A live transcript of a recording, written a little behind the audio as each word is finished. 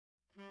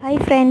Hi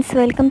friends,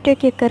 welcome to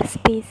Quick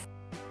Recipes.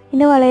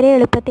 ഇന്ന് വളരെ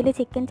എളുപ്പത്തിൽ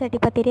ചിക്കൻ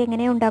ചട്ടിപ്പത്തിരി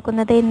എങ്ങനെ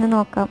ഉണ്ടാക്കുന്നത് എന്ന്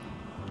നോക്കാം.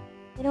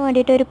 ഇതിനു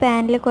വേണ്ടിയിട്ട് ഒരു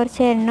പാനിൽ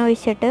കുറച്ച് എണ്ണ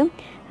ഒഴിച്ചിട്ട്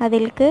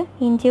അതിലേക്ക്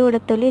ഇഞ്ചി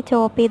വെളുത്തുള്ളി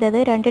ചോപ്പ് ചെയ്തത്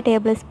 2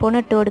 ടേബിൾ സ്പൂൺ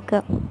ഇട്ട്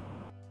കൊടുക്കുക.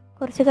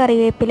 കുറച്ച്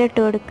കറിവേപ്പില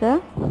ഇട്ട് കൊടുക്കുക.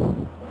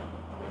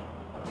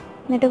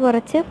 എന്നിട്ട്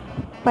കുറച്ച്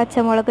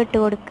പച്ചമുളക് ഇട്ട്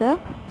കൊടുക്കുക.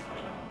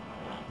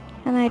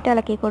 നന്നായിട്ട്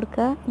ഇളക്കി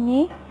കൊടുക്കുക.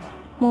 ഇനി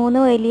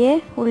 3 വലിയ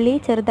ഉള്ളി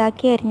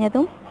ചെറുതാക്കി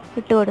അരിഞ്ഞതും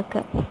ഇട്ട്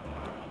കൊടുക്കുക.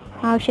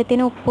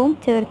 ആവശ്യത്തിന് ഉപ്പും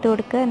ചേർത്ത്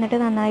കൊടുക്കുക. എന്നിട്ട്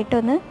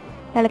നന്നായിട്ടൊന്ന്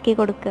ഇളക്കി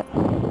കൊടുക്കുക.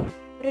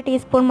 1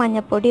 ടീസ്പൂൺ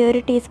മഞ്ഞൾപ്പൊടി,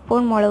 1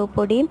 ടീസ്പൂൺ മുളക്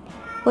പൊടി,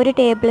 1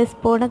 table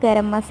spoon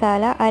garam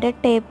masala, 1/2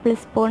 table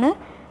spoon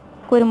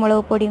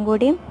കുരുമുളക് പൊടിയും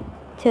കൂടി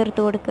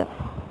ചേർത്ത് കൊടുക്കുക.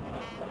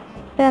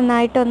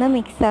 നന്നായിട്ടൊന്ന്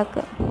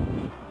മിക്സാക്കുക.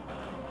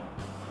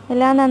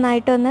 എല്ലാം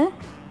നന്നായിട്ടൊന്ന്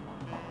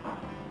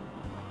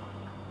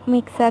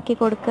മിക്സാക്കി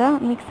കൊടുക്കുക.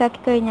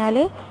 മിക്സാക്കി കഴിഞ്ഞാൽ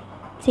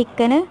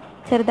ചിക്കന്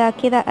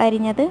ചെറുതാക്കി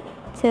അരിഞ്ഞത്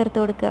ചേർത്ത്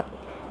കൊടുക്കുക.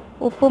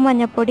 ഉപ്പും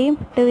മഞ്ഞൾപ്പൊടിയും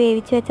ഇട്ട്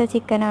വേവിച്ച് വെച്ച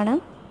ചിക്കനാണ്.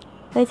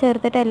 അത്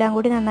ചേർത്തിട്ട് എല്ലാം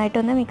കൂടി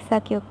നന്നായിട്ടൊന്ന്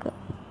മിക്സാക്കി വെക്കുക.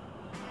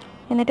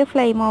 എന്നിട്ട്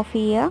ഫ്ലെയിം ഓഫ്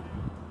ചെയ്യുക.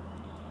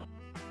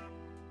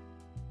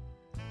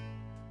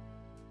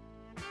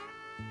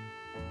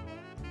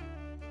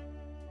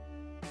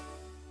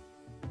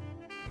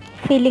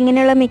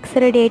 ഫില്ലിങ്ങിനുള്ള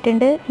മിക്സ് റെഡി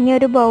ആയിട്ടുണ്ട്. ഇനി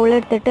ഒരു ബൗൾ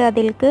എടുത്തിട്ട്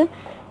അതിലേക്ക്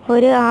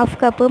ഒരു 1/2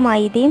 കപ്പ്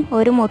മൈദയും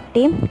 1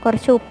 മുട്ടയും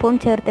കുറച്ച് ഉപ്പും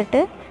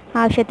ചേർത്തിട്ട്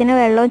ആവശ്യത്തിന്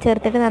വെള്ളവും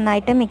ചേർത്തിട്ട്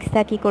നന്നായിട്ട്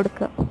മിക്സാക്കി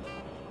കൊടുക്കുക.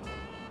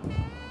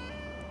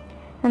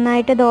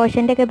 നന്നായിട്ട്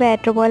ദോശൻ്റെ ഒക്കെ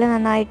ബാറ്റർ പോലെ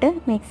നന്നായിട്ട്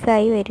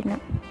മിക്സായി വരണം.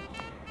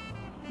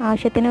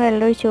 ആവശ്യത്തിന്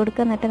വെള്ളം ഒഴിച്ച്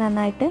കൊടുക്കുക. എന്നിട്ട്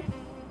നന്നായിട്ട്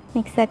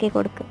മിക്സാക്കി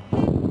കൊടുക്കുക.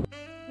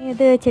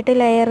 ഇത് വെച്ചിട്ട്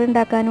ലെയർ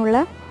ഉണ്ടാക്കാനുള്ള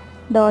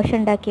ദോശ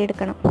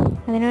ഉണ്ടാക്കിയെടുക്കണം.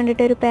 അതിന്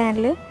വേണ്ടിയിട്ട് ഒരു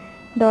പാനിൽ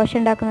ദോശ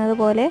ഉണ്ടാക്കുന്നത്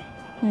പോലെ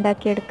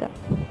ഉണ്ടാക്കിയെടുക്കുക.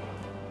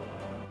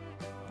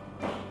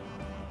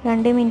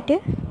 2 മിനിറ്റ്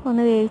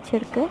ഒന്ന്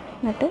വേവിച്ചെടുക്കുക.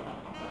 എന്നിട്ട്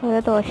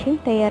ഓരോ ദോശയും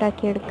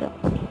തയ്യാറാക്കിയെടുക്കുക.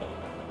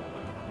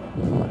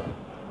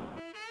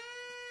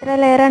 എത്ര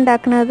ലെയർ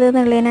ഉണ്ടാക്കുന്നത്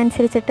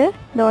എന്നുള്ളതിനനുസരിച്ചിട്ട്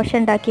ദോശ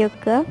ഉണ്ടാക്കി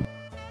വെക്കുക.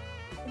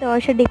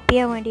 ദോശ ഡിപ്പ്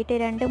ചെയ്യാൻ വേണ്ടിയിട്ട്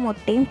 2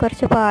 മുട്ടയും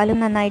കുറച്ച് പാലും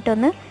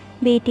നന്നായിട്ടൊന്ന്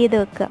ബീറ്റ് ചെയ്ത്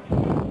വെക്കുക.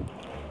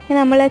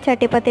 നമ്മൾ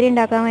ചട്ടിപ്പത്തിരി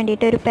ഉണ്ടാക്കാൻ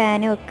വേണ്ടിയിട്ട് ഒരു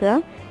പാൻ വെക്കുക.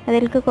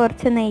 അതിലേക്ക്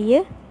കുറച്ച്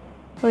നെയ്യ്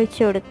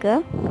ഒഴിച്ച് കൊടുക്കുക.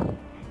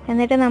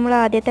 എന്നിട്ട് നമ്മൾ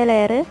ആദ്യത്തെ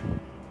ലെയർ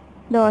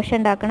ദോശ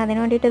ഉണ്ടാക്കണം.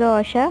 അതിന് വേണ്ടിയിട്ട്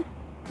ദോശ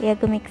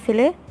എഗ്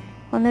മിക്സിൽ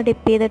ഒന്ന്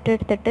ഡിപ്പ് ചെയ്തിട്ട്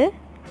എടുത്തിട്ട്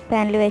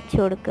പാനിൽ വെച്ച്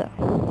കൊടുക്കുക.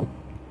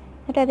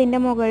 എന്നിട്ട്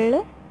അതിൻ്റെ മുകളിൽ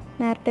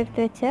നേരത്തെ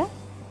എടുത്ത് വെച്ച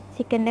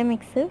ചിക്കൻ്റെ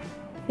മിക്സ്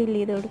ഫില്ല്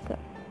ചെയ്ത് കൊടുക്കുക.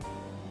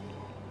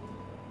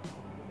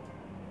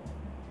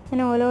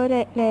 അങ്ങനെ ഓരോ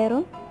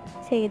ലെയറും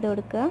ചെയ്ത്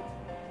കൊടുക്കുക.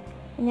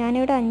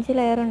 ഞാനിവിടെ 5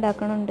 ലെയർ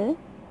ഉണ്ടാക്കണുണ്ട്.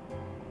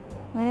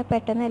 അങ്ങനെ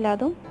പെട്ടെന്ന്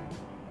എല്ലാതും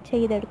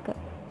ചെയ്തെടുക്കുക.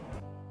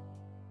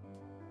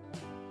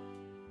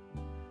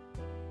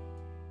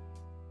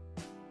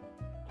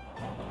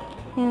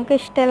 നിങ്ങൾക്ക്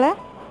ഇഷ്ടമുള്ള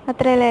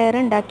അത്ര ലെയർ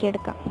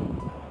ഉണ്ടാക്കിയെടുക്കാം.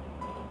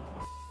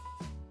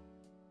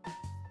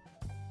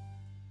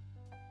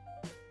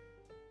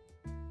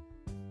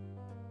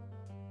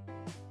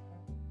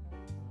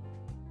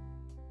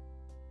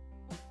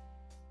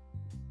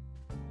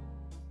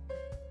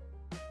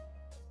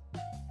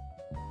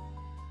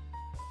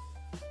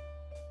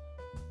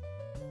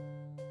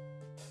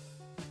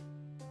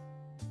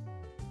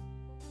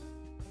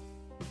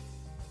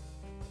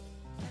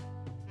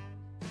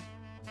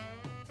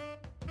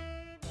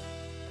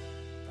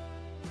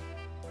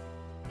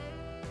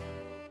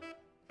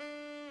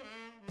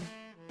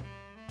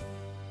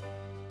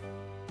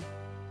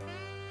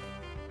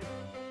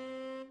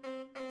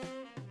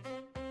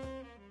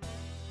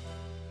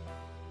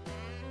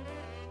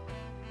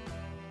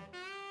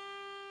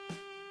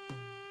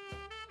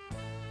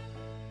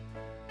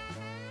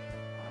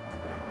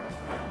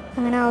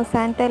 അങ്ങനെ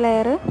അവസാനത്തെ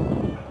ലെയർ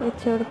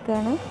വെച്ച്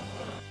കൊടുക്കുകയാണ്.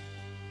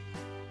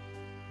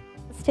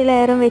 ഫസ്റ്റ്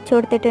ലെയറും വെച്ച്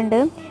കൊടുത്തിട്ടുണ്ട്.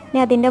 ഇനി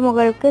അതിൻ്റെ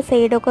മുകൾക്ക്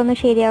സൈഡൊക്കെ ഒന്ന്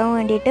ശരിയാവാൻ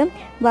വേണ്ടിയിട്ട്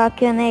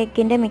ബാക്കി വന്ന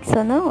എഗ്ഗിൻ്റെ മിക്സ്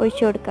ഒന്ന്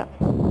ഒഴിച്ചു കൊടുക്കാം.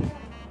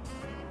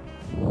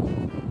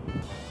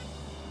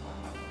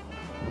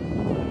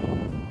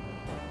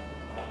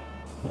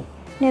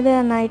 ഇനി അത്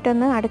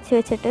നന്നായിട്ടൊന്ന് അടച്ചു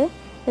വെച്ചിട്ട്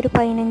ഒരു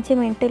 15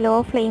 മിനിറ്റ് ലോ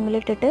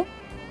ഫ്ലെയിമിലിട്ടിട്ട്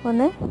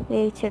ഒന്ന്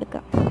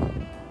വേവിച്ചെടുക്കാം.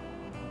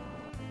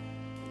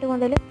 8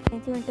 മുതൽ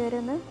 15 മിനിറ്റ് വരെ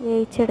ഒന്ന്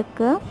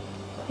വേവിച്ചെടുക്കുക.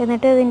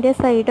 എന്നിട്ട് ഇതിൻ്റെ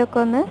സൈഡൊക്കെ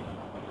ഒന്ന്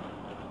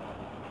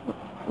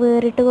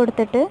വേറിട്ട്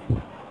കൊടുത്തിട്ട്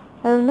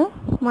അതൊന്ന്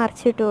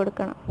മറിച്ചിട്ട്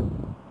കൊടുക്കണം.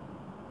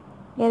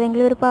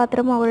 ഏതെങ്കിലും ഒരു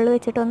പാത്രം മുകളിൽ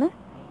വെച്ചിട്ടൊന്ന്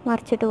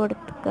മറിച്ചിട്ട്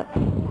കൊടുക്കുക.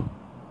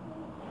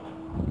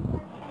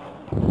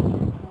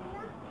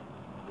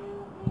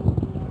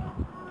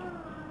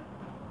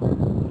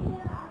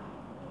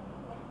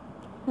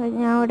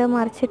 ഞാൻ ഇവിടെ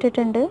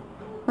മറിച്ചിട്ടിട്ടുണ്ട്.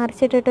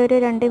 മറിച്ചിട്ടിട്ട് ഒരു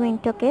 2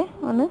 മിനിറ്റൊക്കെ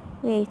ഒന്ന്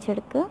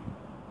വേവിച്ചെടുക്കുക.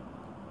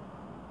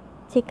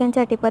 ചിക്കൻ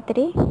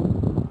ചട്ടിപ്പത്തിരി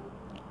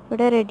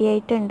ഇവിടെ റെഡി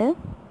ആയിട്ടുണ്ട്.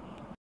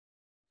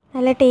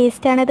 നല്ല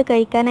ടേസ്റ്റാണ് ഇത്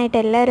കഴിക്കാനായിട്ട്.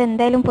 എല്ലാവരും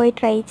എന്തായാലും പോയി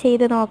ട്രൈ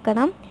ചെയ്ത്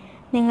നോക്കണം.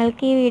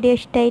 നിങ്ങൾക്ക് ഈ വീഡിയോ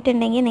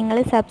ഇഷ്ടമായിട്ടുണ്ടെങ്കിൽ നിങ്ങൾ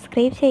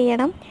സബ്സ്ക്രൈബ്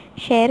ചെയ്യണം,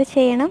 ഷെയർ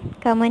ചെയ്യണം,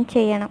 കമൻറ്റ്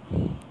ചെയ്യണം.